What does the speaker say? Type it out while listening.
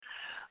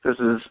This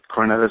is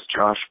Cornetist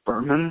Josh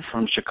Berman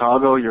from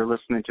Chicago. You're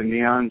listening to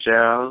Neon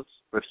Jazz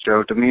with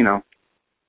Joe Domino.